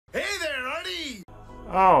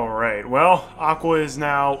Alright, well, Aqua is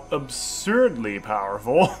now absurdly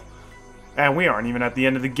powerful. And we aren't even at the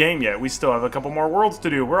end of the game yet. We still have a couple more worlds to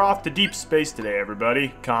do. We're off to deep space today,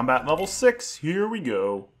 everybody. Combat level 6, here we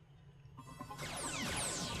go.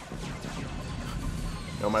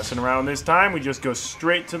 No messing around this time, we just go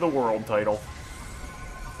straight to the world title.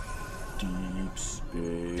 Deep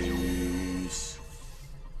space.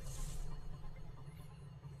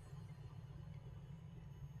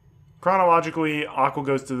 Chronologically, Aqua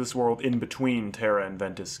goes to this world in between Terra and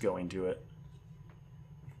Ventus going to it.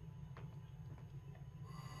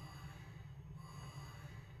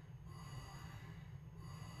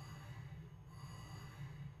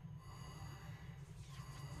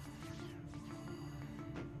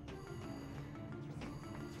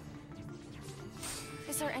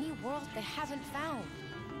 Is there any world they haven't found?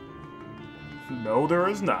 No, there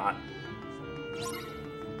is not.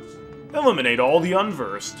 Eliminate all the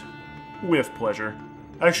unversed. With pleasure.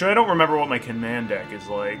 Actually, I don't remember what my command deck is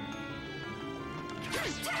like.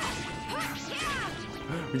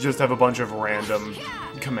 We just have a bunch of random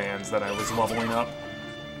commands that I was leveling up.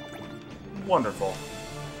 Wonderful.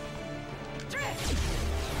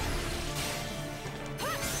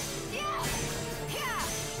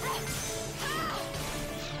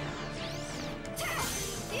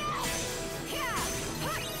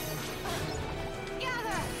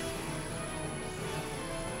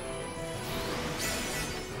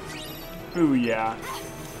 Ooh, yeah.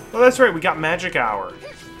 Well, that's right, we got Magic Hour.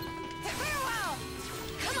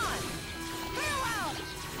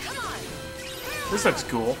 This looks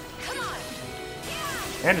cool.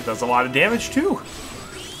 And it does a lot of damage, too.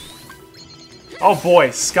 Oh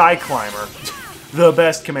boy, Sky Climber. The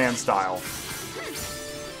best command style.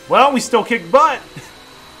 Well, we still kick butt.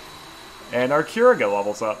 And our Curaga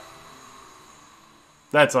levels up.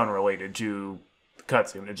 That's unrelated to the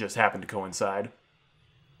cutscene, it just happened to coincide.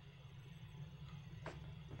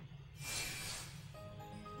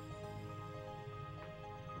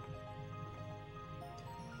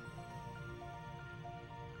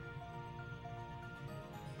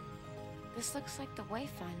 This looks like the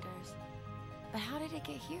Wayfinders. But how did it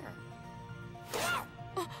get here?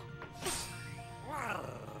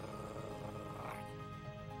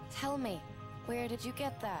 Tell me, where did you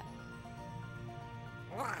get that?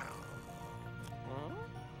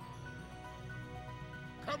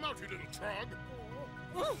 Come out, you little trog!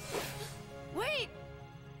 Wait!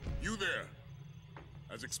 You there!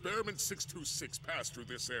 As Experiment 626 passed through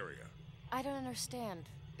this area. I don't understand.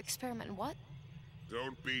 Experiment what?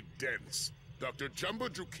 Don't be dense. Dr. Jumbo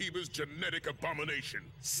Jukiba's genetic abomination,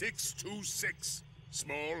 626.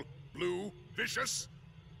 Small, blue, vicious.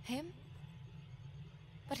 Him?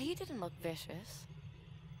 But he didn't look vicious.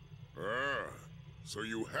 Ah, so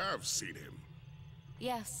you have seen him.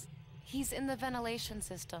 Yes, he's in the ventilation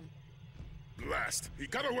system. Blast, he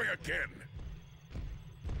got away again.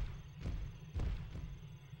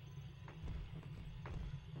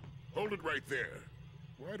 Hold it right there.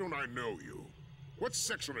 Why don't I know you? What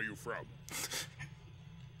section are you from?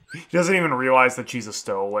 He doesn't even realize that she's a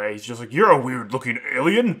stowaway. He's just like, you're a weird-looking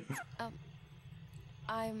alien.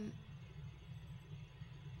 I'm...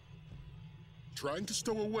 Trying to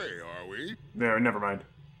stow away, are we? No, never mind.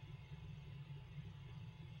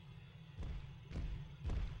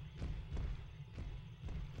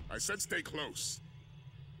 I said stay close.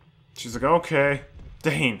 She's like, okay.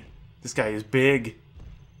 Dane, this guy is big.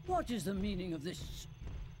 What is the meaning of this?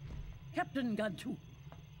 Captain Gantu,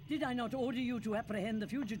 did I not order you to apprehend the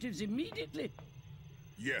fugitives immediately?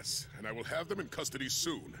 Yes, and I will have them in custody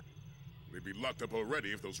soon. They'd be locked up already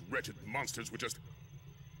if those wretched monsters were just...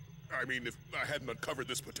 I mean, if I hadn't uncovered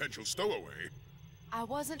this potential stowaway. I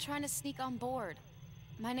wasn't trying to sneak on board.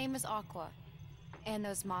 My name is Aqua. And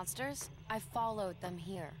those monsters, I followed them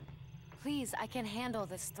here. Please, I can handle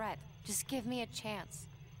this threat. Just give me a chance.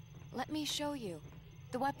 Let me show you.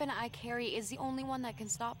 The weapon I carry is the only one that can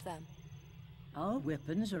stop them. Our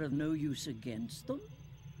weapons are of no use against them?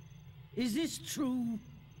 Is this true?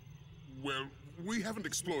 Well, we haven't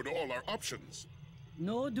explored all our options.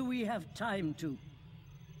 Nor do we have time to.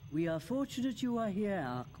 We are fortunate you are here,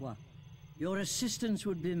 Aqua. Your assistance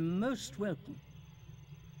would be most welcome.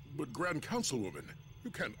 But Grand Councilwoman,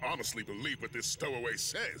 you can't honestly believe what this stowaway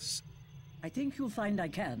says. I think you'll find I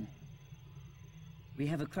can. We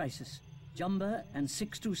have a crisis. Jumba and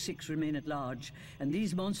 626 remain at large, and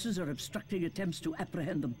these monsters are obstructing attempts to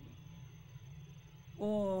apprehend them.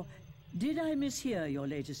 Or did I mishear your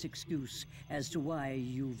latest excuse as to why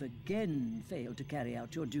you've again failed to carry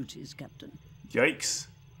out your duties, Captain? Yikes.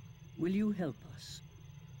 Will you help us?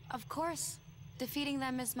 Of course. Defeating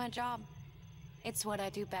them is my job. It's what I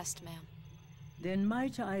do best, ma'am. Then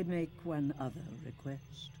might I make one other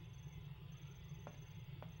request?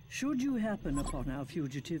 Should you happen upon our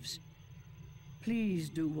fugitives, please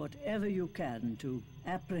do whatever you can to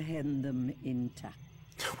apprehend them intact.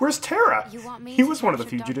 Where's Terra? You want me He to was one of the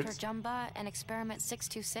capture fugitives. Dr. Jumba and Experiment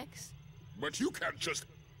 626? But you can't just...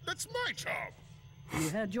 That's my job! You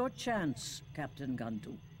had your chance, Captain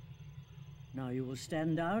Gantu. Now you will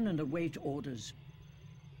stand down and await orders.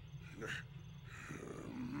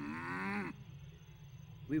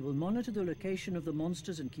 We will monitor the location of the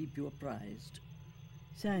monsters and keep you apprised.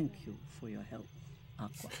 Thank you for your help,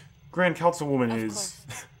 Aqua. Grand Councilwoman Of is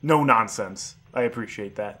course. no nonsense. I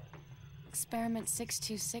appreciate that. Experiment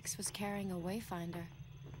 626 was carrying a wayfinder.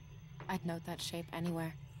 I'd note that shape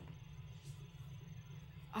anywhere.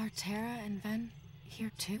 Are Terra and Ven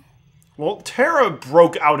here too? Well, Terra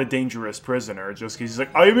broke out a dangerous prisoner just because he's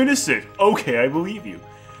like, I'm innocent. Okay, I believe you.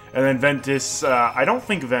 And then Ventus, I don't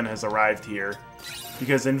think Ven has arrived here.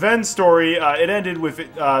 Because in Ven's story, it ended with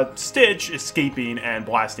Stitch escaping and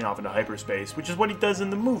blasting off into hyperspace, which is what he does in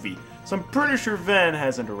the movie. So I'm pretty sure Ven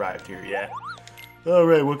hasn't arrived here yet.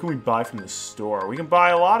 Alright, what can we buy from the store? We can buy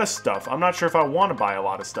a lot of stuff. I'm not sure if I want to buy a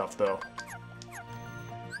lot of stuff, though.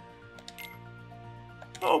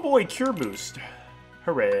 Oh boy, Cure Boost.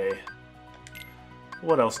 Hooray.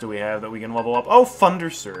 What else do we have that we can level up? Oh, Thunder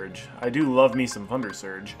Surge. I do love me some Thunder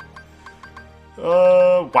Surge.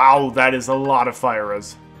 Wow, that is a lot of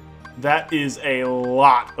Fire-Res. That is a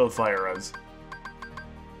lot of Fire-Res.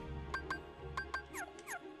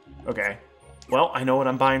 Okay. Well, I know what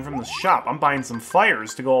I'm buying from the shop. I'm buying some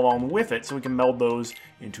Fires to go along with it so we can meld those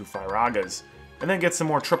into Firagas. And then get some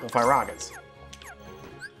more triple Firagas.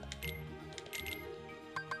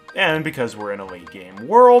 And because we're in a late game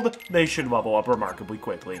world, they should level up remarkably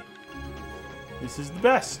quickly. This is the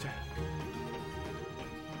best.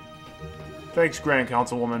 Thanks, Grand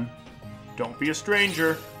Councilwoman. Don't be a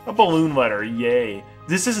stranger. A balloon letter, yay.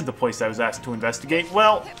 This isn't the place I was asked to investigate.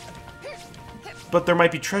 Well, but there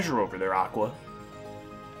might be treasure over there, Aqua.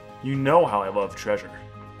 You know how I love treasure.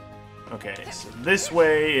 Okay, so this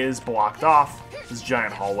way is blocked off. This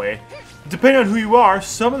giant hallway. Depending on who you are,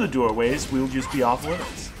 some of the doorways will just be off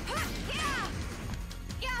limits.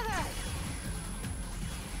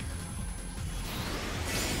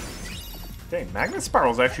 Dang, Magnet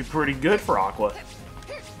Spiral's actually pretty good for Aqua.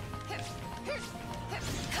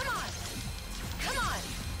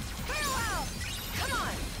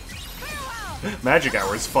 Magic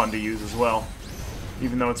Hour is fun to use as well.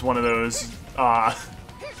 Even though it's one of those,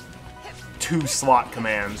 2-slot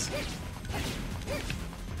commands.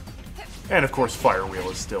 And of course, Fire Wheel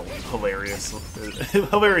is still hilarious.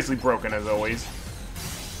 Hilariously broken as always.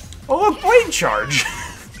 Oh look, Blade Charge!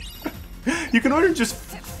 You can order just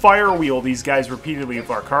Fire Wheel these guys repeatedly with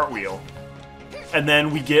our Cartwheel. And then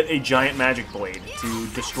we get a giant magic blade to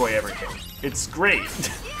destroy everything. It's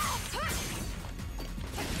great.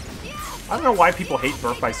 I don't know why people hate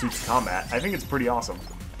Birth by Suits combat. I think it's pretty awesome.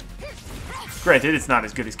 Granted, it's not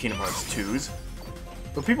as good as Kingdom Hearts 2's.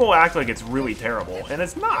 But people act like it's really terrible, and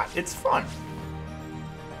it's not. It's fun.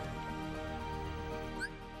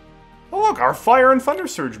 Oh look, our Fire and Thunder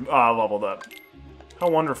Surge leveled up. How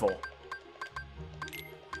wonderful.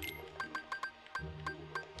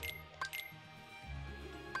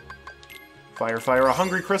 Fire, a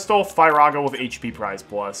Hungry Crystal, Firaga with HP Prize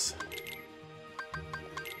Plus.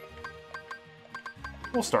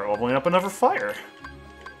 We'll start leveling up another Fire.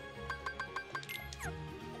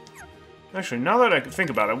 Actually, now that I can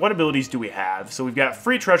think about it, what abilities do we have? So we've got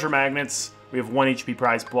free treasure magnets, we have 1 HP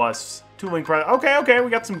Prize Plus, 2 Link Prize... Okay,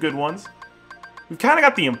 we got some good ones. We've kind of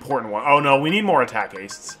got the important one. Oh no, we need more attack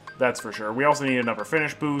hastes. That's for sure. We also need another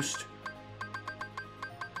finish boost.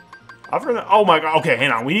 Other than, oh my god, okay,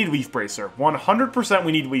 hang on, we need Leaf Bracer. 100%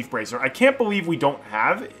 we need Leaf Bracer. I can't believe we don't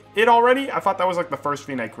have it already. I thought that was like the first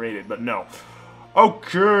thing I created, but no.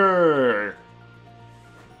 Okay.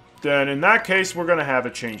 Then in that case, we're gonna have a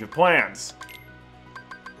change of plans.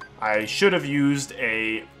 I should have used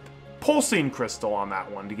a Pulsing Crystal on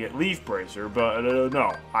that one to get Leaf Bracer, but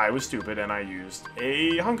no, I was stupid and I used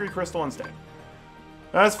a Hungry Crystal instead.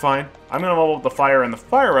 That's fine. I'm gonna level up the Fire and the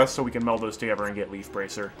Fire-Res so we can meld those together and get Leaf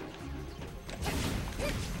Bracer.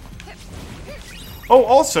 Oh,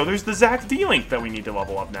 also, there's the Zack D-Link that we need to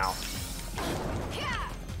level up now.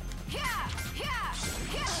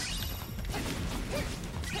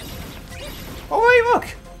 Oh, hey,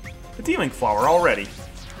 look! A D-Link flower already.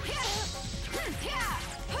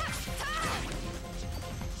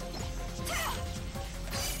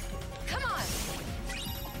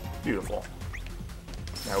 Beautiful.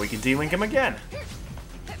 Now we can D-Link him again.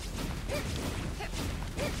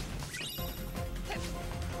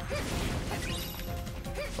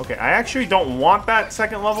 Okay, I actually don't want that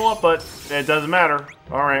second level up, but it doesn't matter.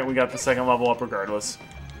 Alright, we got the second level up regardless.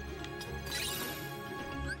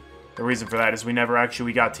 The reason for that is we never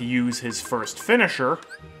actually got to use his first finisher,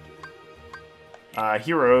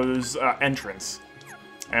 Hero's Entrance.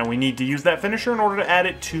 And we need to use that finisher in order to add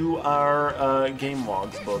it to our game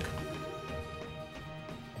logs book.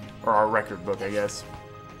 Or our record book, I guess.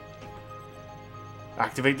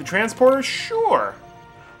 Activate the transporter? Sure!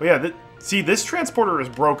 Well, yeah, see, this transporter is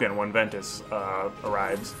broken when Ventus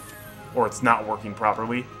arrives. Or it's not working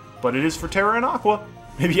properly. But it is for Terra and Aqua.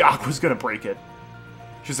 Maybe Aqua's gonna break it.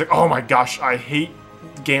 She's like, oh my gosh, I hate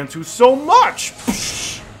Gantu so much!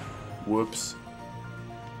 Whoops.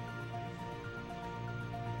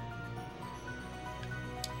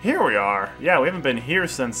 Here we are. Yeah, we haven't been here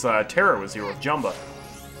since Terra was here with Jumba.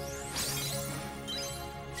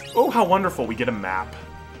 Oh, how wonderful, we get a map.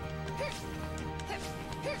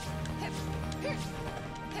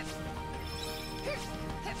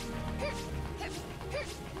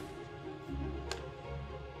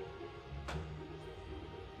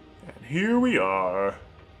 And here we are.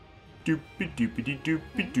 Doopy doopy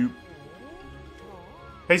doopy doop.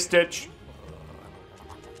 Hey, Stitch.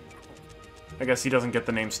 I guess he doesn't get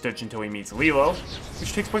the name Stitch until he meets Lilo,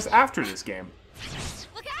 which takes place after this game.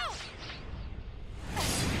 Look out!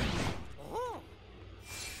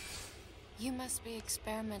 You must be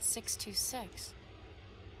Experiment 626.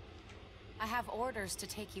 I have orders to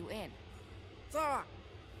take you in. What?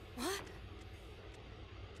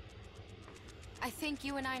 I think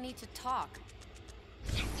you and I need to talk.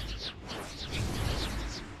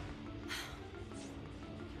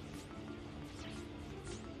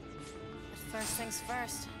 First things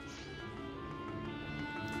first.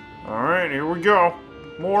 Alright, here we go.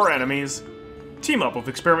 More enemies. Team up with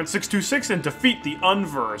Experiment 626 and defeat the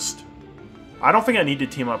Unversed. I don't think I need to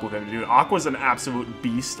team up with him to do it. Aqua's an absolute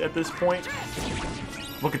beast at this point.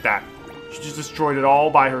 Look at that. She just destroyed it all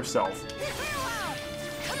by herself.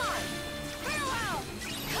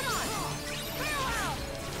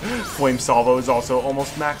 Flame Salvo is also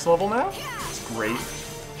almost max level now. It's great.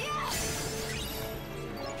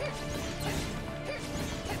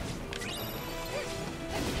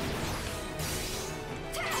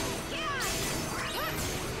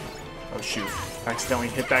 Oh shoot. Accidentally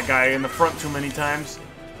hit that guy in the front too many times.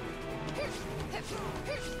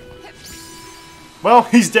 Well,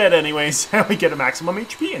 he's dead anyways, and we get a maximum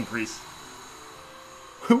HP increase.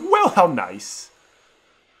 Well, how nice.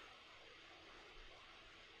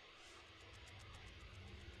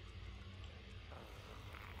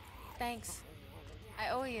 Thanks. I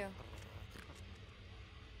owe you.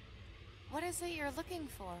 What is it you're looking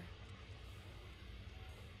for?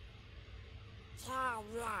 Huh?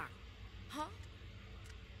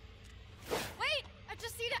 Wait! I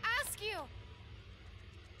just need to ask you!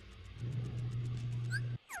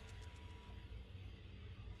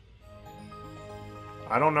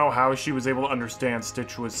 I don't know how she was able to understand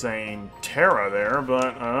Stitch was saying Terra there,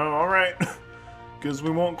 but alright. Because we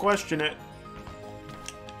won't question it.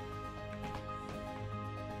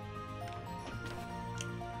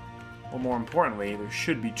 Well, more importantly, there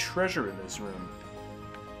should be treasure in this room.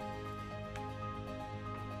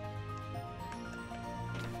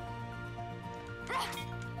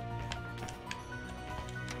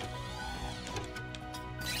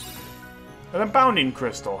 And a bounding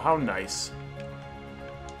crystal, how nice.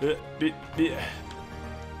 You...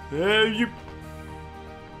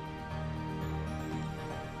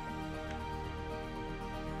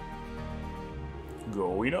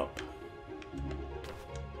 Going up.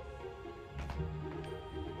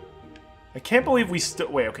 I can't believe we still...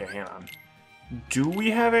 Wait, okay, hang on. Do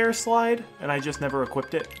we have air slide? And I just never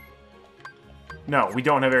equipped it? No, we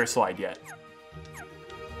don't have air slide yet.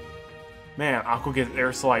 Man, Aqua gets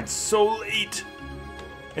air slide so late!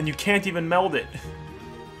 And you can't even meld it.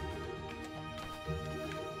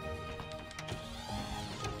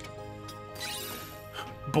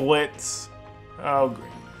 Blitz. Oh, great.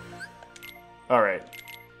 Alright.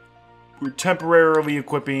 We're temporarily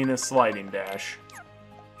equipping a sliding dash.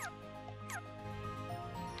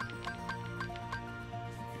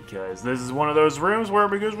 Because this is one of those rooms where,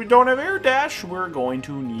 because we don't have air dash, we're going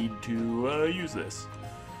to need to use this.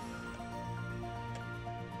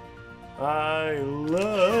 I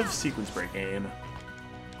love sequence breaking.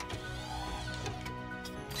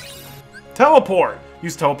 Teleport!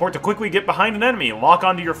 Use teleport to quickly get behind an enemy. Lock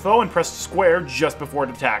onto your foe and press square just before it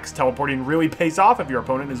attacks. Teleporting really pays off if your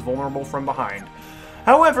opponent is vulnerable from behind.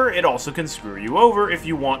 However, it also can screw you over if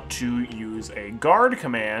you want to use a guard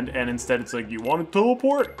command, and instead it's like, you want to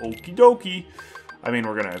teleport? Okie dokie. I mean,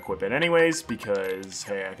 we're going to equip it anyways, because,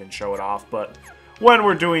 hey, I can show it off, but when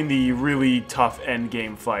we're doing the really tough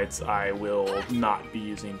endgame fights, I will not be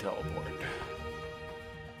using teleport.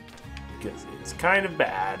 Because it's kind of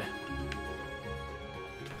bad.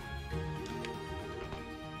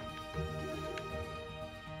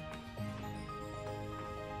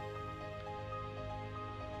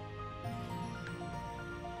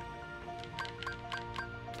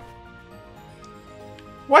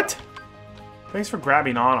 What? Thanks for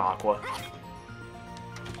grabbing on, Aqua.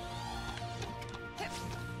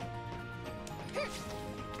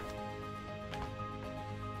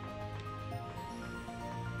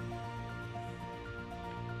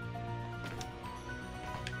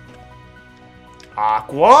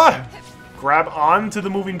 Aqua! Grab onto the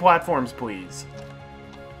moving platforms, please.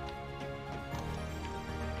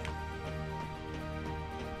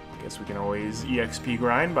 Guess we can always EXP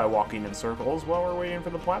grind by walking in circles while we're waiting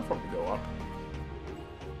for the platform to go up.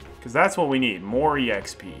 Because that's what we need, more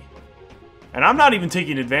EXP. And I'm not even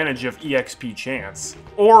taking advantage of EXP chance.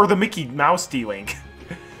 Or the Mickey Mouse D-Link.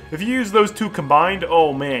 If you use those two combined,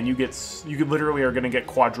 oh man, you literally are going to get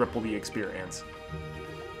quadruple the experience.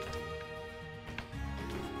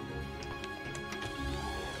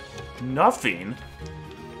 Nothing?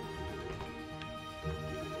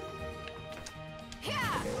 Okay,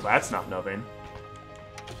 well that's not nothing.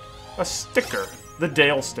 A sticker. The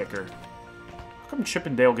Dale sticker. How come Chip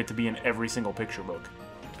and Dale get to be in every single picture book?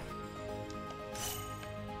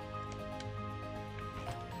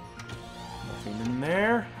 Nothing in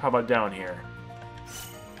there. How about down here?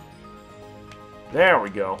 There we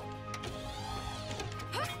go.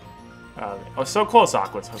 Oh, so close,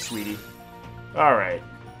 Aqua, oh, sweetie. Alright.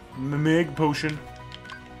 Meg potion.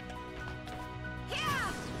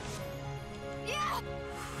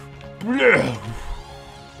 That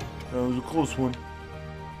was a close one.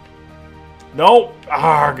 No!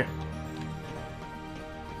 Arg!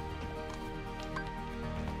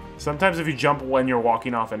 Sometimes if you jump when you're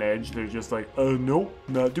walking off an edge, they're just like, nope,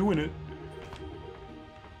 not doing it.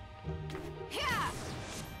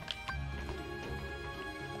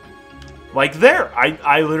 Like there!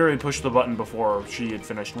 I literally pushed the button before she had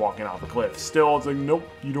finished walking off a cliff. Still, it's like, nope,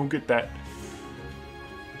 you don't get that.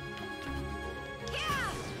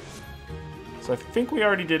 So I think we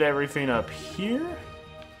already did everything up here.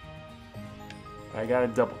 I gotta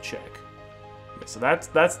double check. Yeah, so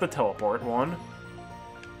that's the teleport one.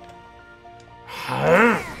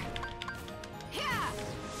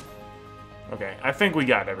 Okay, I think we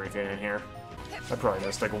got everything in here. I probably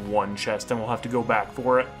missed like one chest and we'll have to go back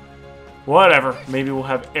for it. Whatever, maybe we'll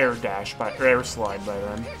have air slide by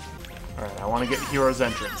then. Alright, I want to get Hero's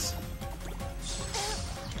Entrance.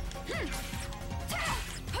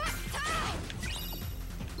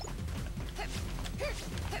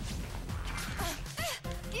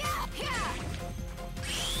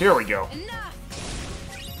 Here we go.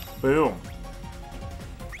 Boom.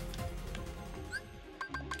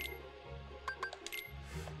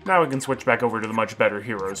 Now we can switch back over to the much better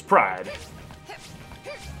Hero's Pride.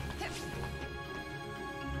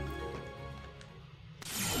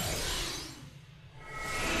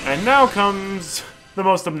 And now comes the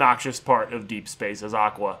most obnoxious part of Deep Space as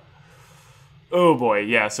Aqua. Oh boy,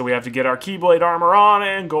 yeah, so we have to get our Keyblade armor on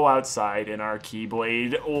and go outside in our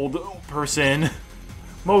Keyblade old person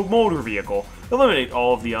motor vehicle. Eliminate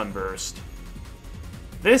all of the unburst.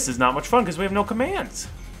 This is not much fun because we have no commands.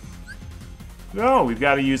 No, we've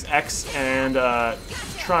got to use X and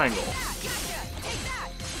triangle.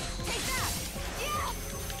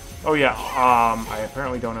 Oh yeah, I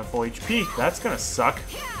apparently don't have full HP. That's gonna suck.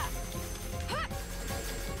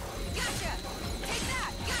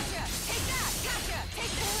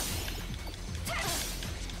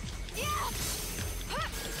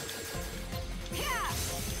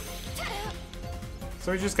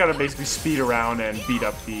 So we just gotta basically speed around and beat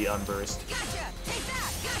up the unburst.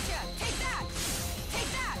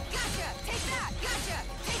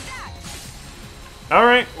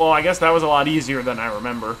 Alright, well I guess that was a lot easier than I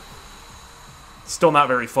remember. Still not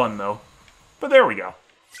very fun though. But there we go.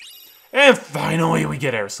 And finally we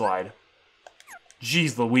get air slide.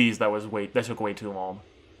 Jeez Louise, that took way too long.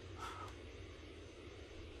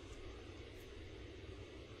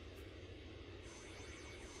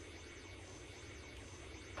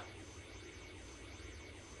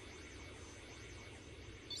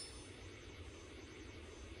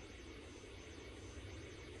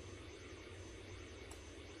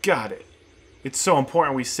 Got it. It's so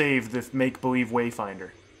important we save the make-believe Wayfinder.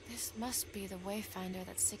 This must be the Wayfinder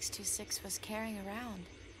that 626 was carrying around.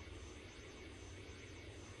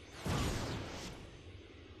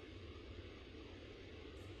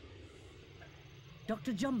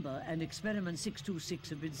 Dr. Jumba and Experiment 626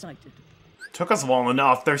 have been sighted. Took us long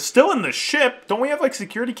enough. They're still in the ship. Don't we have, like,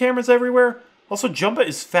 security cameras everywhere? Also, Jumba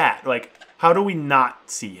is fat. Like, how do we not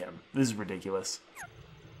see him? This is ridiculous.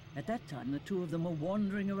 At that time, the two of them were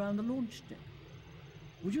wandering around the launch deck.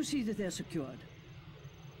 Would you see that they're secured?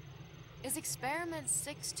 Is Experiment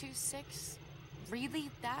 626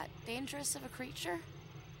 really that dangerous of a creature?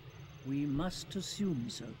 We must assume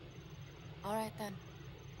so. All right, then.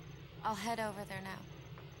 I'll head over there now.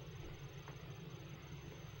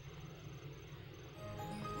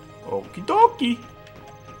 Okie dokie.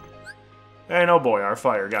 And oh boy, our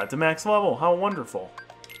fire got to max level. How wonderful.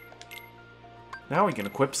 Now we can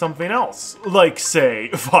equip something else. Like, say,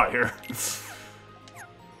 fire.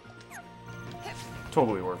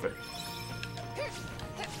 Totally worth it.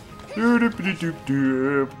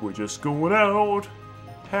 We're just going out.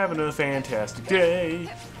 Having a fantastic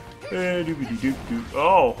day.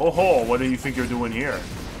 Oh, ho ho, what do you think you're doing here?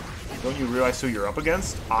 Don't you realize who you're up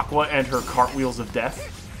against? Aqua and her cartwheels of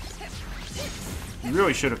death? You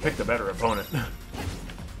really should have picked a better opponent.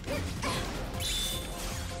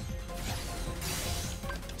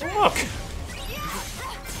 Look!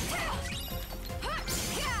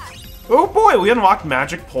 Oh boy, we unlocked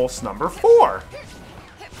Magic Pulse number 4!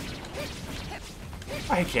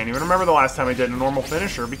 I can't even remember the last time I did a normal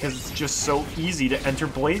finisher because it's just so easy to enter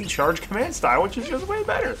Blade Charge command style, which is just way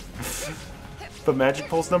better. But Magic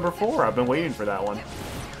Pulse number 4, I've been waiting for that one.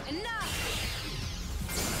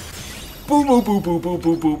 Boom, boom, boom, boom, boom,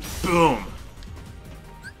 boom, boom, boom.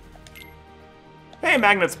 Hey,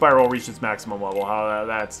 Magnet Spiral reached its maximum level.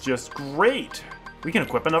 That's just great. We can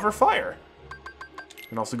equip another fire.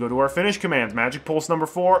 And also go to our finish commands. Magic Pulse number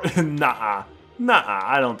 4. Nah-uh. Nuh-uh,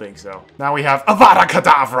 I don't think so. Now we have Avada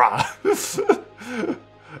Kedavra!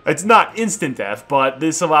 It's not instant death, but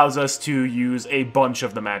this allows us to use a bunch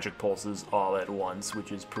of the magic pulses all at once,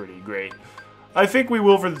 which is pretty great. I think we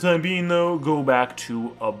will, for the time being, though, go back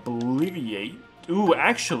to Obliviate. Ooh,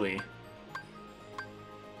 actually,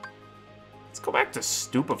 let's go back to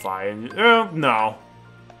Stupefy. And, no.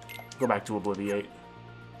 Go back to Obliviate.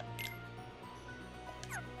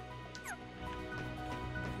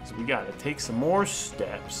 So we gotta take some more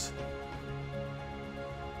steps.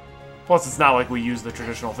 Plus, it's not like we use the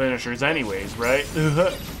traditional finishers anyways, right?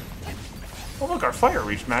 Oh, look, our fire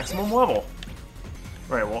reached maximum level.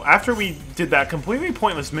 Right, well, after we did that completely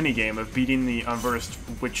pointless minigame of beating the Unversed,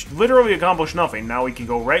 which literally accomplished nothing, now we can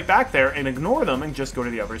go right back there and ignore them and just go to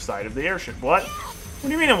the other side of the airship. What? What do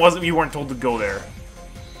you mean it wasn't? You weren't told to go there?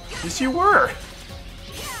 Yes, you were.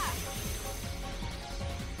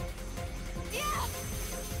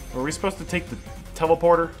 Were we supposed to take the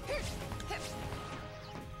teleporter?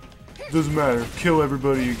 Doesn't matter. Kill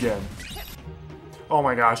everybody again. Oh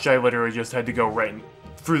my gosh, I literally just had to go right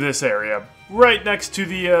through this area. Right next to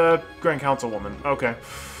the Grand Councilwoman. Okay.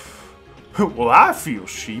 Well, I feel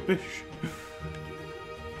sheepish.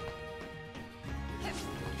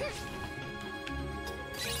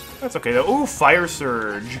 That's okay though. Ooh, Fire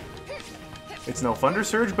Surge. It's no Thunder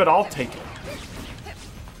Surge, but I'll take it.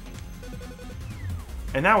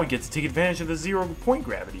 And now we get to take advantage of the 0-point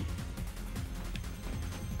gravity.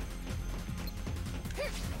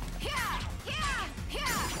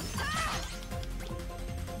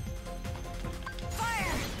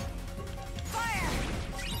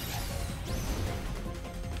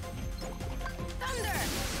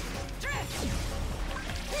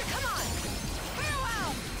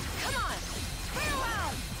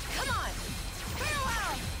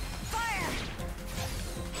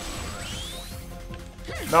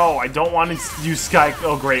 No, I don't want to use Sky...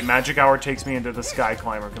 Oh, great. Magic Hour takes me into the Sky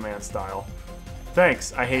Climber command style.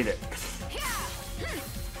 Thanks. I hate it.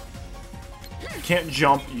 You can't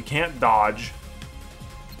jump. You can't dodge.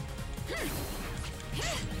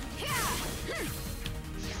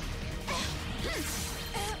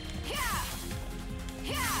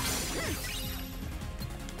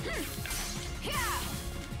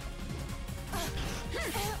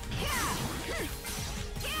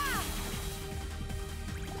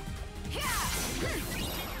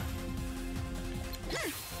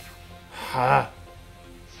 Ah.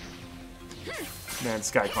 Man,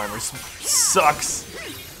 Sky Climbers sucks.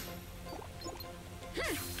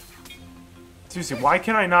 Seriously, why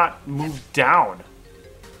can I not move down?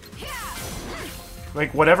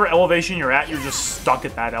 Like, whatever elevation you're at, you're just stuck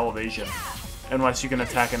at that elevation. Unless you can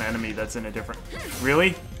attack an enemy that's in a different...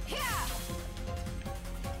 Really?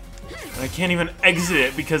 And I can't even exit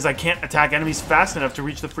it because I can't attack enemies fast enough to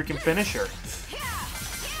reach the freaking finisher.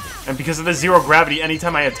 And because of the 0 gravity,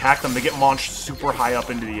 anytime I attack them, they get launched super high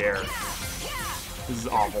up into the air. This is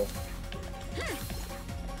awful.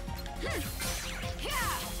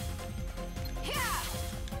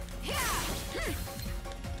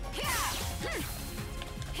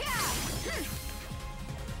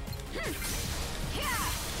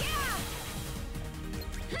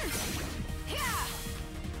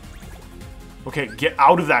 Okay, get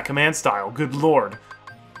out of that command style. Good lord.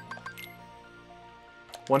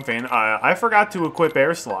 One thing, I forgot to equip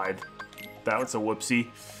Air Slide. That was a whoopsie.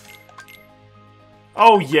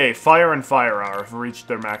 Oh, yay. Fire and Fire Hour have reached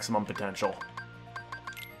their maximum potential.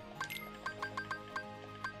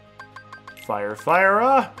 Fire,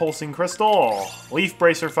 Fire, Pulsing Crystal. Leaf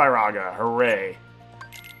Bracer, Firaga. Hooray.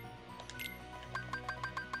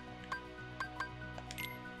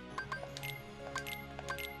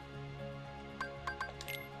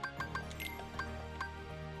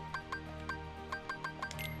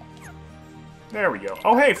 There we go.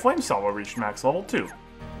 Oh, hey, Flame Salvo reached max level 2.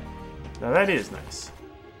 Now that is nice.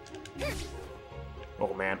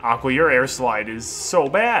 Oh man, Aqua, your air slide is so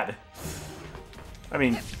bad. I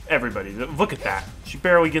mean, everybody, look at that. She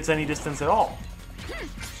barely gets any distance at all.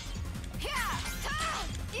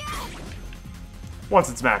 Once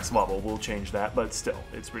it's max level, we'll change that, but still,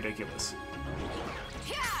 it's ridiculous.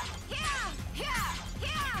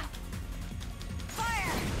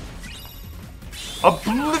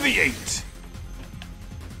 Obliviate!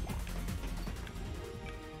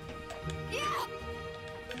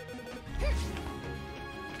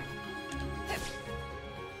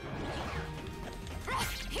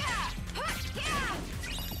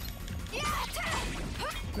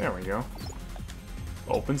 There we go.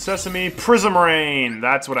 Open Sesame, Prism Rain!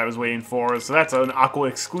 That's what I was waiting for. So that's an Aqua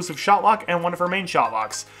exclusive shot lock and one of her main shot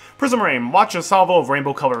locks. Prism Rain, watch a salvo of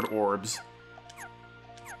rainbow-colored orbs.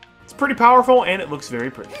 It's pretty powerful and it looks very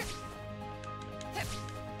pretty.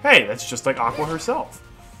 Hey, that's just like Aqua herself.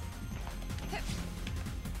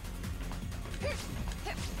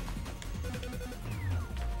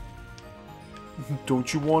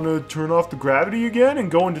 Don't you want to turn off the gravity again and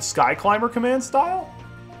go into Sky Climber command style?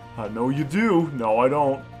 I know you do. No, I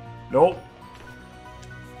don't. Nope.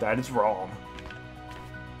 That is wrong.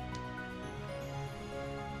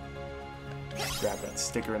 Grab that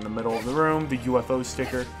sticker in the middle of the room, the UFO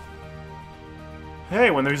sticker.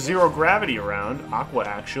 Hey, when there's zero gravity around, Aqua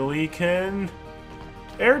actually can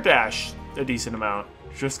air dash a decent amount,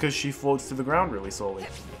 just because she floats to the ground really slowly.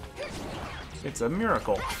 It's a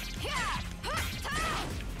miracle.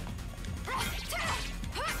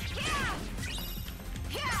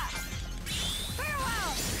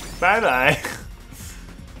 Bye-bye.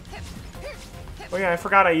 Oh yeah, I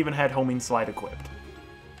forgot I even had Homing Slide equipped.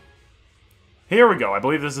 Here we go. I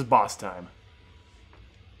believe this is boss time.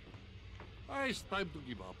 It's time to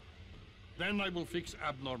give up. Then I will fix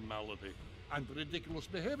abnormality, and ridiculous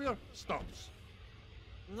behavior stops.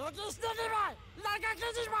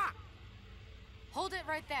 Hold it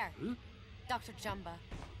right there. Huh? Dr. Jumba.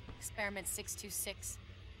 Experiment 626.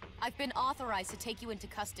 I've been authorized to take you into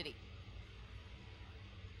custody.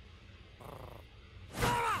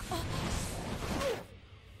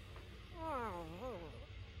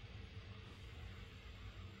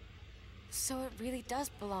 So it really does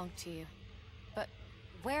belong to you. But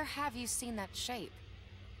where have you seen that shape?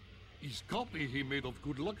 His copy he made of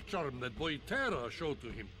good luck charm that boy Terra showed to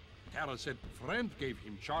him. Terra said friend gave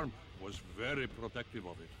him charm, was very protective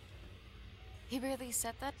of it. He really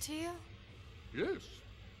said that to you? Yes.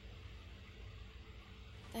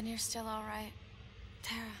 Then you're still alright,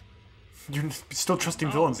 Terra. You're still trusting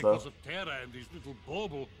Now, villains, though. because of Terra and his little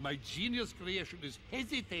bauble, my genius creation is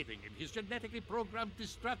hesitating in his genetically programmed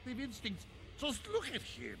destructive instincts. Just look at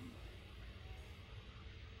him.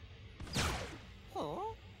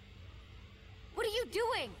 Huh? What are you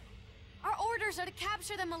doing? Our orders are to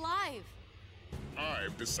capture them alive.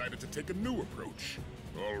 I've decided to take a new approach.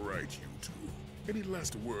 All right, you two. Any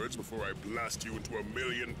last words before I blast you into a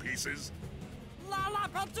million pieces? Lala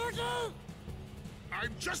Patookie!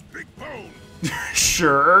 I'm just Big Bone!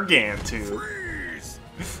 Sure, Gantu. Freeze!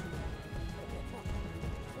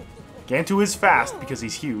 Gantu is fast because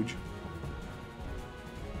he's huge.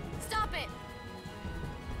 Stop it!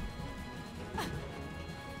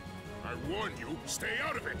 I warned you, stay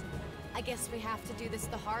out of it! I guess we have to do this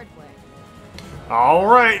the hard way.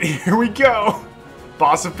 Alright, here we go.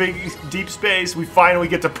 Boss of Big Deep Space, we finally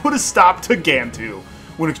get to put a stop to Gantu.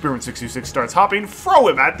 When Experiment 626 starts hopping, throw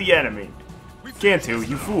him at the enemy. Gantu,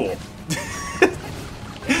 you fool.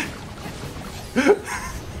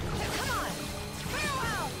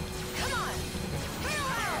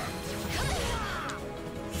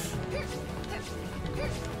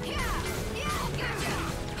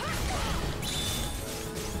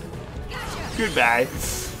 Goodbye.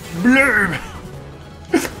 Blurb.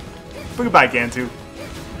 Goodbye, Gantu.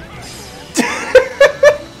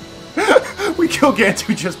 We kill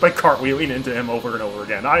Gantu just by cartwheeling into him over and over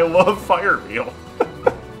again. I love Fire Wheel.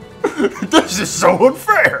 This is so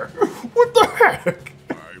unfair. What the heck?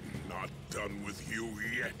 I'm not done with you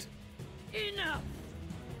yet. Enough!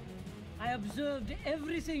 I observed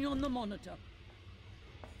everything on the monitor.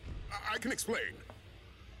 I can explain.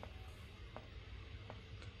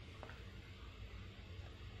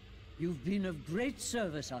 You've been of great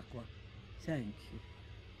service, Aqua. Thank you.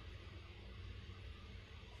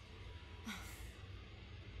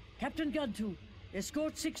 Captain Gantu,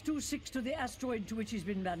 escort 626 to the asteroid to which he's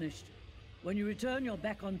been banished. When you return, you're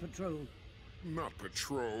back on patrol. Not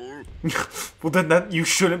patrol. Well, then you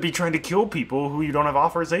shouldn't be trying to kill people who you don't have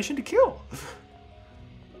authorization to kill.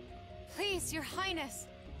 Please, Your Highness,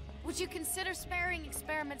 would you consider sparing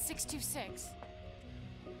Experiment 626?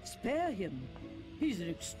 Spare him. He's an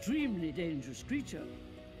extremely dangerous creature.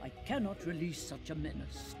 I cannot release such a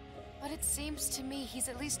menace. But it seems to me he's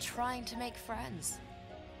at least trying to make friends.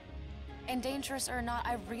 And dangerous or not,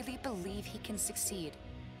 I really believe he can succeed.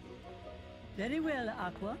 Very well,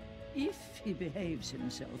 Aqua. If he behaves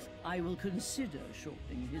himself, I will consider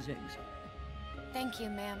shortening his exile. Thank you,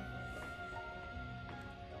 ma'am.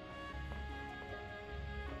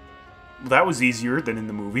 That was easier than in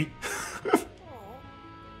the movie.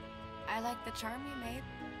 I like the charm you made.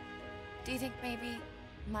 Do you think maybe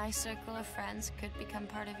my circle of friends could become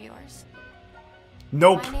part of yours?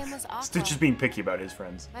 Nope. My name is Aqua. Stitch is being picky about his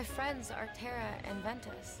friends. My friends are Terra and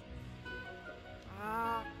Ventus.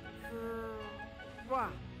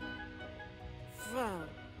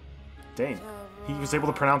 Dang. He was able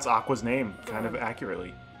to pronounce Aqua's name kind of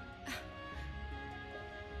accurately.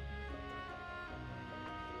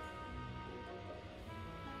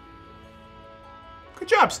 Good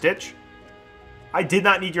job, Stitch. I did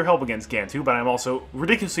not need your help against Gantu, but I'm also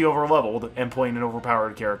ridiculously overleveled and playing an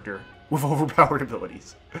overpowered character with overpowered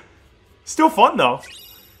abilities. Still fun, though.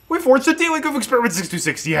 We forged a D-Link of Experiment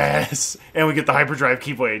 626, yes! And we get the Hyperdrive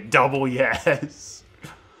Keyblade, double yes!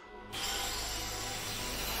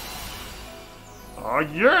 Oh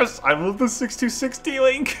yes! I love the 626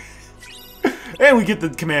 D-Link! And we get the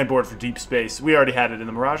command board for Deep Space. We already had it in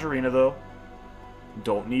the Mirage Arena, though.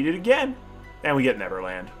 Don't need it again. And we get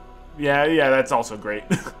Neverland. Yeah, that's also great.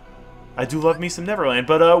 I do love me some Neverland,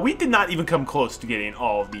 but we did not even come close to getting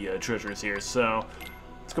all of the treasures here, so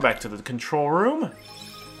let's go back to the control room.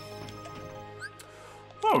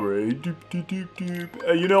 Alright,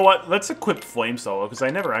 you know what? Let's equip Flame Solo, because I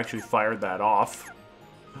never actually fired that off.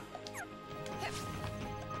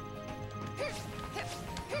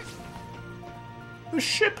 The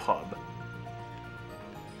ship hub.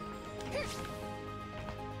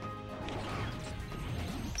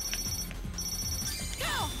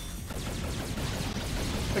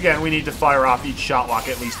 Again, we need to fire off each shot lock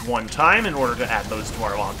at least one time in order to add those to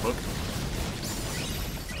our logbook.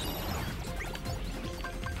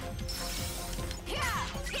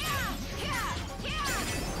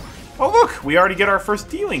 Oh look, we already get our first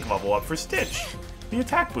D-Link level up for Stitch. The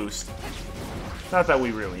attack boost. Not that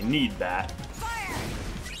we really need that.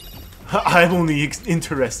 I'm only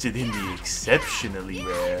interested in the exceptionally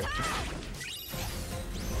rare.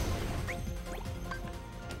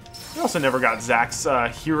 We also never got Zack's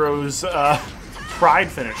Hero's Pride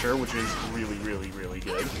finisher, which is really, really, really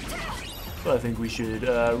good. So I think we should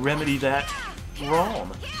remedy that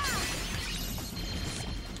wrong.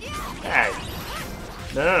 Hey.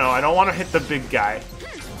 No, I don't want to hit the big guy.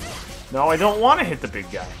 No, I don't want to hit the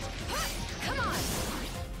big guy.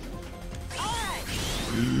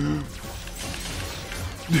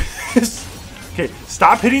 Okay,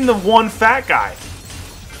 stop hitting the one fat guy.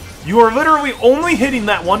 You are literally only hitting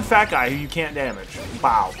that one fat guy who you can't damage.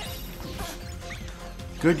 Wow.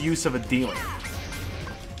 Good use of a D-Link.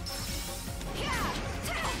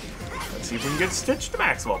 Let's see if we can get Stitch to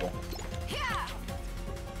max level.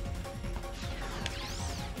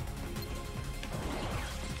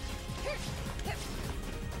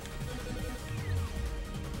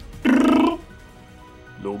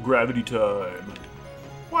 Low gravity time.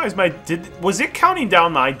 Why is my... Was it counting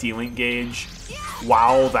down my D-Link gauge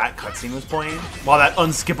while that cutscene was playing? While that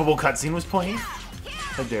unskippable cutscene was playing?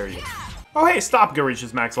 How dare you. Oh hey, Stopga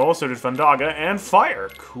reaches max level, so did Fundaga, and Fire.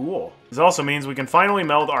 Cool. This also means we can finally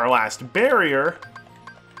meld our last barrier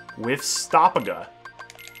with Stopga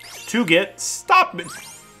to get Stop...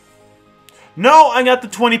 No, I got the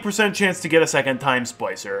 20% chance to get a second Time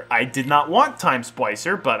Splicer. I did not want Time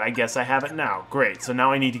Splicer, but I guess I have it now. Great, so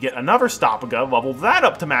now I need to get another Stopga, level that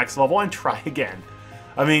up to max level, and try again.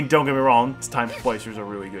 I mean, don't get me wrong, Time Splicer's a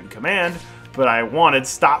really good command, but I wanted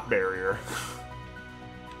Stop Barrier.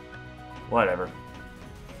 Whatever.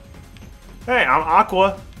 Hey, I'm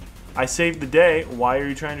Aqua. I saved the day. Why are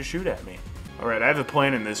you trying to shoot at me? Alright, I have a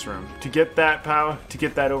plan in this room. To get that power, to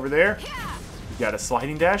get that over there, we got a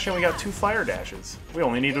sliding dash and we got 2 fire dashes. We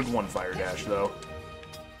only needed 1 fire dash, though.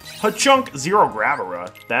 Hachunk Zero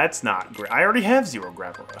Gravera. That's not great. I already have Zero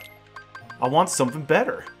Gravera. I want something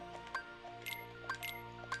better.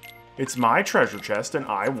 It's my treasure chest, and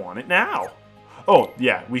I want it now. Oh,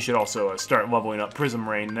 yeah, we should also start leveling up Prism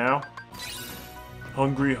Rain now.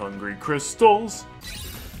 Hungry, hungry crystals.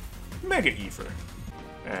 Mega Ether.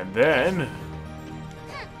 And then...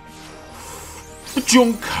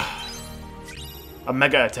 Junk! A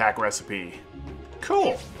Mega Attack recipe.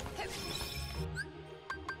 Cool.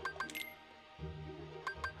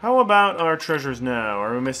 How about our treasures now?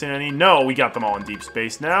 Are we missing any? No, we got them all in deep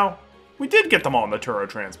space now. We did get them all in the Turo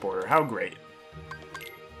Transporter. How great.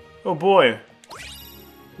 Oh boy.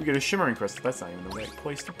 We get a shimmering crystal. That's not even the right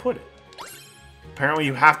place to put it. Apparently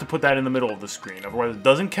you have to put that in the middle of the screen, otherwise it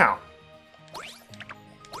doesn't count.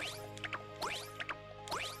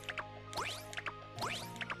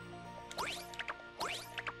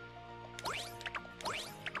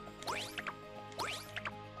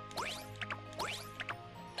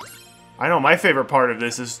 I know my favorite part of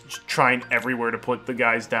this is trying everywhere to put the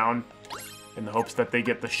guys down in the hopes that they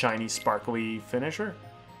get the shiny, sparkly finisher.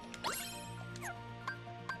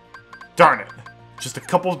 Darn it. Just a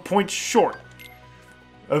couple of points short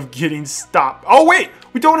of getting stopped. Oh, wait!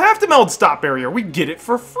 We don't have to meld stop barrier. We get it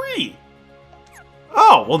for free.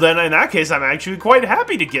 Oh, well then in that case, I'm actually quite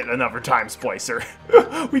happy to get another Time Splicer.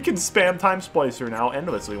 We can spam Time Splicer now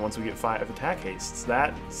endlessly once we get 5 attack hastes.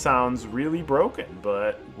 That sounds really broken,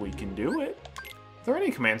 but we can do it. Are there any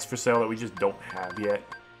commands for sale that we just don't have yet?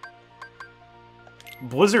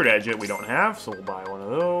 Blizzard Edge it we don't have, so we'll buy one of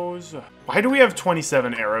those. Why do we have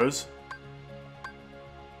 27 arrows?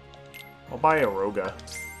 I'll buy a Roga,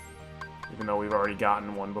 even though we've already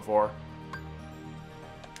gotten one before.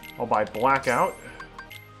 I'll buy Blackout.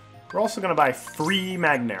 We're also going to buy 3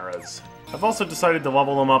 Magneras. I've also decided to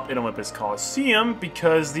level them up in Olympus Coliseum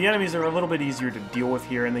because the enemies are a little bit easier to deal with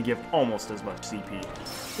here and they give almost as much CP.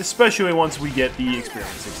 Especially once we get the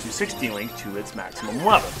Experiment 6260 link to its maximum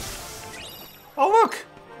level. Oh look!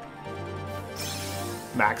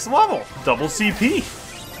 Max level! Double CP!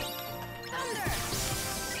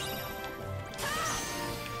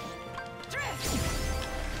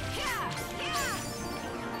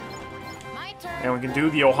 And we can do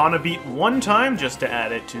the Ohana beat one time just to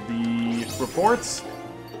add it to the reports.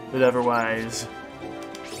 But otherwise...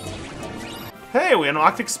 Hey, we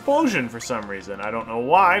unlocked Explosion for some reason. I don't know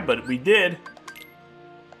why, but we did.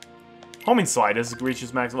 Homing Slide as it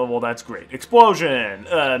reaches max level, that's great. Explosion!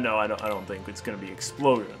 No, I don't think it's gonna be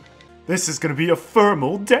Explosion. This is gonna be a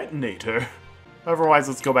thermal detonator. Otherwise,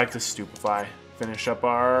 let's go back to Stupefy. Finish up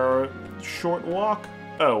our short walk.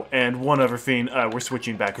 Oh, and one other thing, we're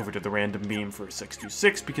switching back over to the random beam for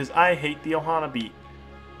 626 because I hate the Ohana beat.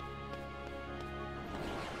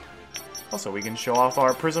 Also, we can show off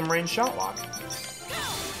our Prism Rain shot lock.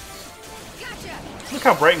 Look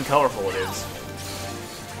how bright and colorful it is.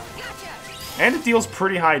 And it deals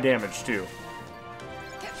pretty high damage, too.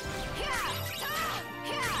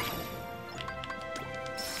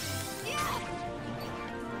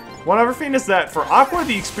 One other thing is that for Aqua,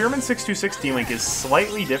 the Experiment 626 link is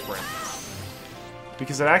slightly different.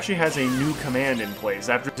 Because it actually has a new command in place.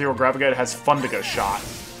 After Zero Gravega, it has Fundaga Shot.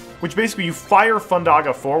 Which basically you fire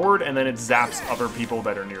Fundaga forward and then it zaps other people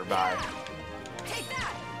that are nearby.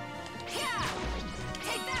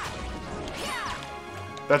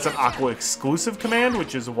 That's an Aqua exclusive command,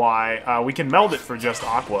 which is why we can meld it for just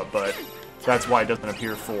Aqua, but that's why it doesn't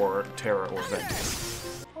appear for Terra or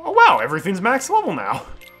Ventus. Oh wow, everything's max level now.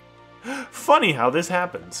 Funny how this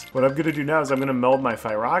happens. What I'm gonna do now is I'm gonna meld my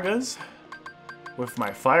Firagas with my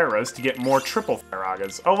Firas to get more triple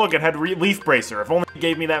Firagas. Oh look, it had Leaf Bracer. If only it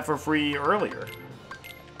gave me that for free earlier.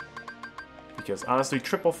 Because honestly,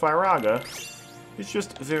 triple Firaga is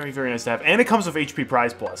just very, very nice to have. And it comes with HP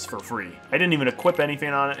Prize Plus for free. I didn't even equip anything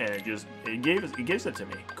on it, and it gives it to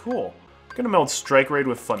me. Cool. I'm gonna meld Strike Raid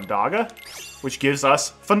with Fundaga, which gives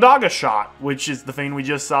us Fundaga Shot, which is the thing we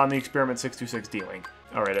just saw in the Experiment 626 link.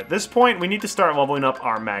 Alright, at this point, we need to start leveling up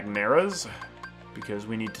our Magneras, because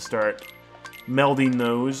we need to start melding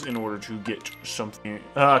those in order to get something,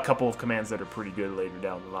 a couple of commands that are pretty good later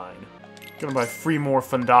down the line. Gonna buy 3 more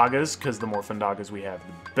Fundagas, because the more Fundagas we have,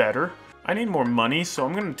 the better. I need more money, so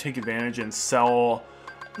I'm gonna take advantage and sell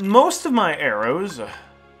most of my arrows. I'm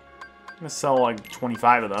gonna sell like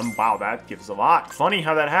 25 of them. Wow, that gives a lot. Funny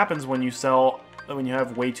how that happens when you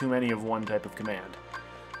have way too many of one type of command.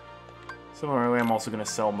 Similarly, I'm also going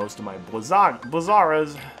to sell most of my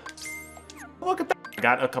Blizzaras. Look at that. I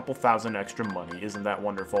got a couple thousand extra money. Isn't that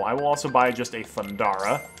wonderful? I will also buy just a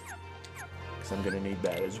Fundara, because I'm going to need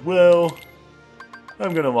that as well.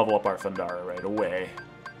 I'm going to level up our Fundara right away.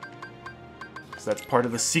 because that's part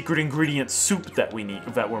of the secret ingredient soup that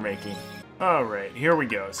we're making. Alright, here we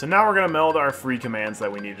go. So now we're going to meld our free commands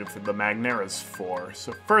that we needed for the Magneras for.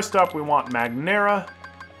 So first up, we want Magnera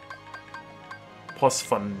plus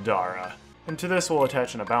Fundara. And to this, we'll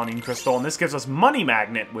attach an Abounding Crystal, and this gives us Money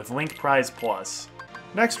Magnet with Link Prize Plus.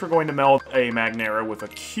 Next, we're going to meld a Magnera with a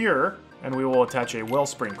Cure, and we will attach a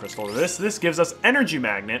Wellspring Crystal to this. This gives us Energy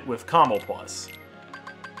Magnet with Combo Plus.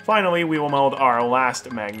 Finally, we will meld our last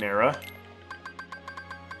Magnera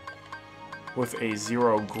with a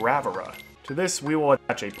Zero Gravera. To this, we will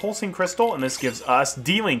attach a Pulsing Crystal, and this gives us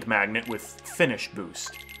D-Link Magnet with Finish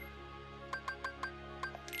Boost.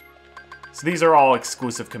 So these are all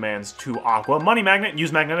exclusive commands to Aqua. Money Magnet,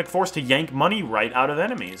 use Magnetic Force to yank money right out of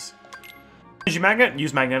enemies. Energy Magnet,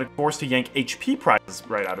 use Magnetic Force to yank HP prizes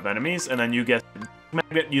right out of enemies. And then you get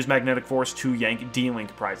Magnet, use Magnetic Force to yank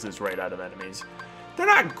D-Link prizes right out of enemies. They're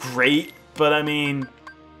not great, but I mean,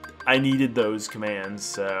 I needed those commands,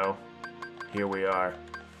 so here we are.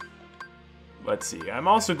 Let's see, I'm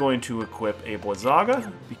also going to equip a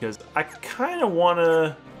Blizzaga, because I kind of want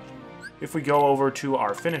to, if we go over to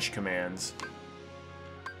our finish commands,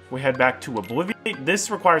 we head back to Obliviate.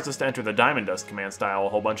 This requires us to enter the Diamond Dust command style a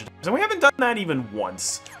whole bunch of times, and we haven't done that even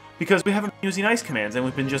once, because we haven't been using ice commands, and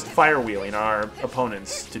we've been just fire-wheeling our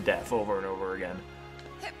opponents to death over and over again.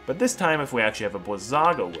 But this time, if we actually have a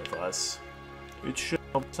Blizzaga with us, it should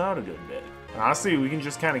help us out a good bit. Honestly, we can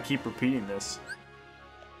just kind of keep repeating this.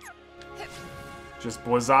 Just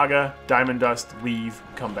Blizzaga, Diamond Dust, leave,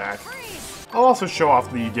 come back. I'll also show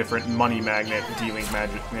off the different Money Magnet, D-Link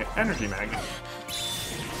Magic, Energy Magnet.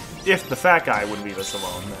 If the fat guy would leave us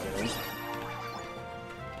alone, that is.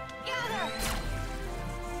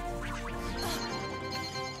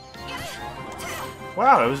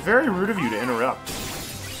 Wow, that was very rude of you to interrupt.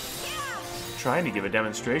 I'm trying to give a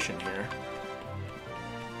demonstration here.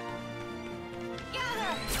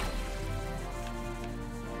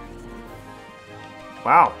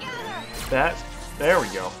 Wow. There we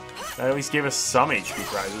go. That at least gave us some HP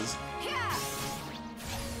prizes.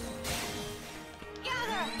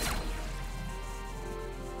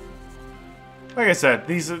 Like I said,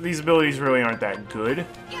 these abilities really aren't that good.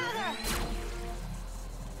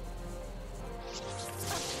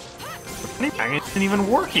 The magnet isn't even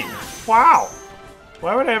working. Wow.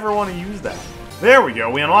 Why would I ever want to use that? There we go.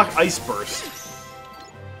 We unlock Ice Burst,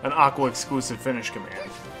 an Aqua exclusive finish command,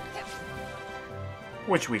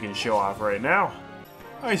 which we can show off right now.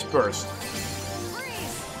 Ice Burst.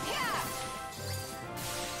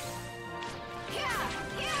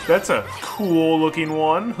 That's a cool looking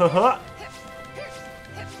one, haha.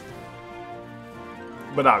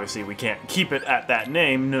 But obviously we can't keep it at that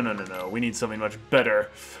name. No. We need something much better.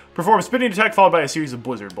 Perform a spinning attack followed by a series of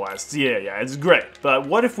blizzard blasts. Yeah, it's great. But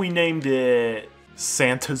what if we named it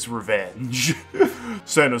Santa's Revenge?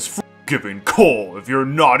 Santa's giving coal. If you're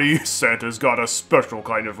naughty, Santa's got a special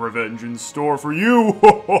kind of revenge in store for you.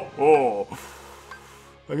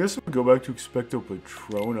 I guess if we go back to Expecto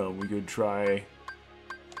Patronum, we could try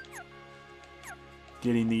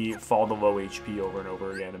getting the fall to low HP over and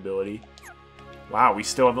over again ability. Wow, we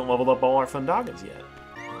still haven't leveled up all our Fundagas yet.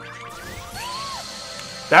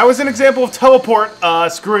 That was an example of teleport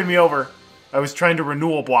screwing me over. I was trying to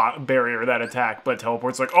renewal block barrier that attack, but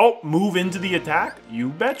teleport's like, oh, move into the attack? You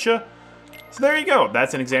betcha. So there you go.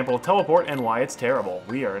 That's an example of teleport and why it's terrible.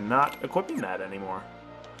 We are not equipping that anymore.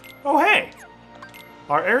 Oh, hey.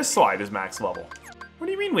 Our air slide is max level. What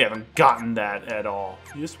do you mean we haven't gotten that at all?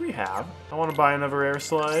 Yes, we have. I want to buy another air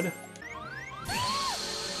slide.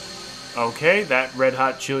 Okay, that red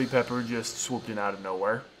hot chili pepper just swooped in out of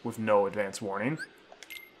nowhere with no advance warning.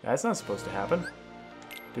 That's not supposed to happen.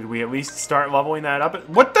 Did we at least start leveling that up?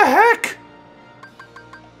 What the heck?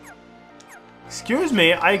 Excuse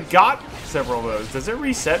me, I got several of those. Does it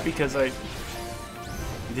reset because I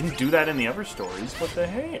didn't do that in the other stories? What the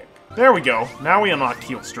heck? There we go. Now we unlocked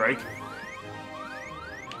Heal Strike.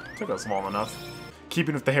 Took us long enough.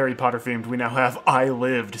 Keeping with the Harry Potter themed, we now have I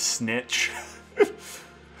Lived Snitch.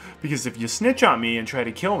 Because if you snitch on me and try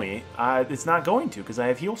to kill me, it's not going to, because I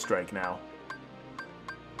have Heal Strike now.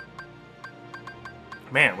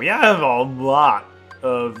 Man, we have a lot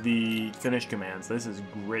of the finish commands. This is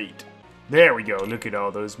great. There we go. Look at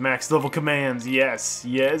all those max level commands. Yes.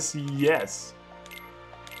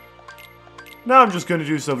 Now I'm just going to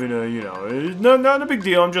do something to, not a big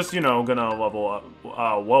deal. I'm just, going to level up.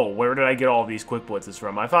 Whoa, where did I get all these quick blitzes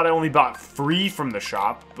from? I thought I only bought 3 from the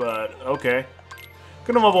shop, but okay.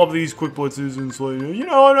 Gonna level up these quick blitzes and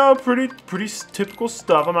no, pretty typical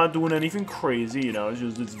stuff. I'm not doing anything crazy,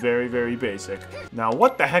 it's very, very basic. Now,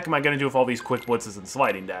 what the heck am I gonna do with all these quick blitzes and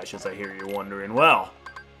sliding dashes, I hear you're wondering? Well,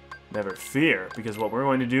 Never fear, because what we're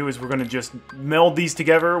going to do is we're going to just meld these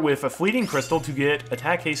together with a fleeting crystal to get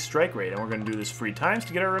attack haste strike rate, and we're going to do this 3 times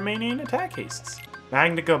to get our remaining attack hastes.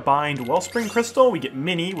 Magnica Bind Wellspring Crystal, we get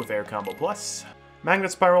Mini with Air Combo Plus.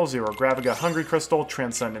 Magnet Spiral, Zero Graviga Hungry Crystal,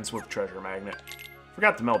 Transcendence with Treasure Magnet.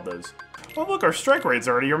 Forgot to meld those. Oh look, our strike rates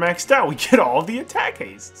already are maxed out. We get all of the attack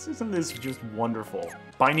hastes. Isn't this just wonderful?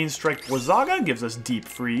 Binding Strike Wazaga gives us Deep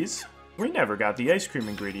Freeze. We never got the ice cream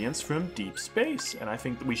ingredients from deep space, and I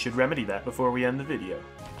think that we should remedy that before we end the video.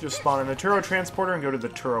 Just spawn in the Turo Transporter and go to the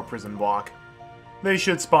Turo Prison Block. They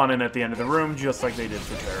should spawn in at the end of the room, just like they did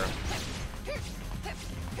for Terra.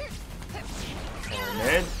 And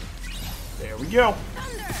then, there we go.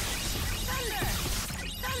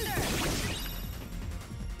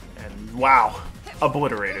 And wow,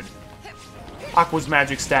 obliterated. Aqua's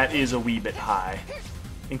magic stat is a wee bit high.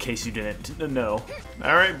 In case you didn't know.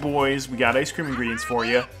 Alright, boys, we got ice cream ingredients for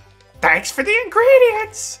you. Thanks for the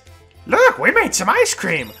ingredients! Look, we made some ice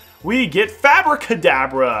cream! We get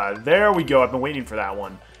Fabricadabra! There we go, I've been waiting for that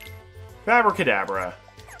one. Fabricadabra.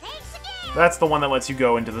 That's the one that lets you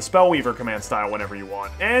go into the Spellweaver command style whenever you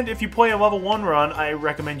want. And if you play a level 1 run, I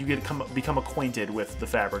recommend you become acquainted with the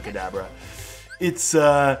Fabricadabra. It's,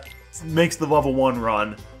 makes the level 1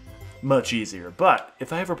 run much easier. But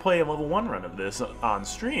if I ever play a level 1 run of this on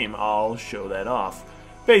stream, I'll show that off.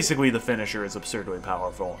 Basically, the finisher is absurdly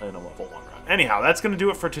powerful in a level 1 run. Anyhow, that's going to do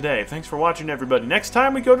it for today. Thanks for watching, everybody. Next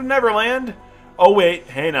time we go to Neverland. Oh wait,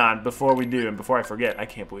 hang on, before we do, and before I forget, I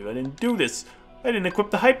can't believe I didn't do this. I didn't equip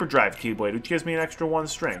the Hyperdrive Keyblade, which gives me an extra 1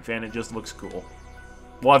 strength, and it just looks cool.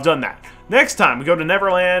 Well, I've done that. Next time we go to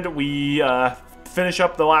Neverland, we finish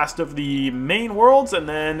up the last of the main worlds, and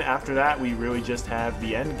then after that we really just have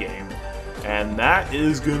the end game. And that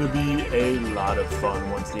is going to be a lot of fun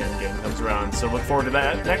once the end game comes around. So look forward to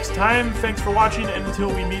that next time. Thanks for watching, and until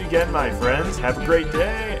we meet again, my friends, have a great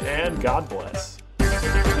day, and God bless.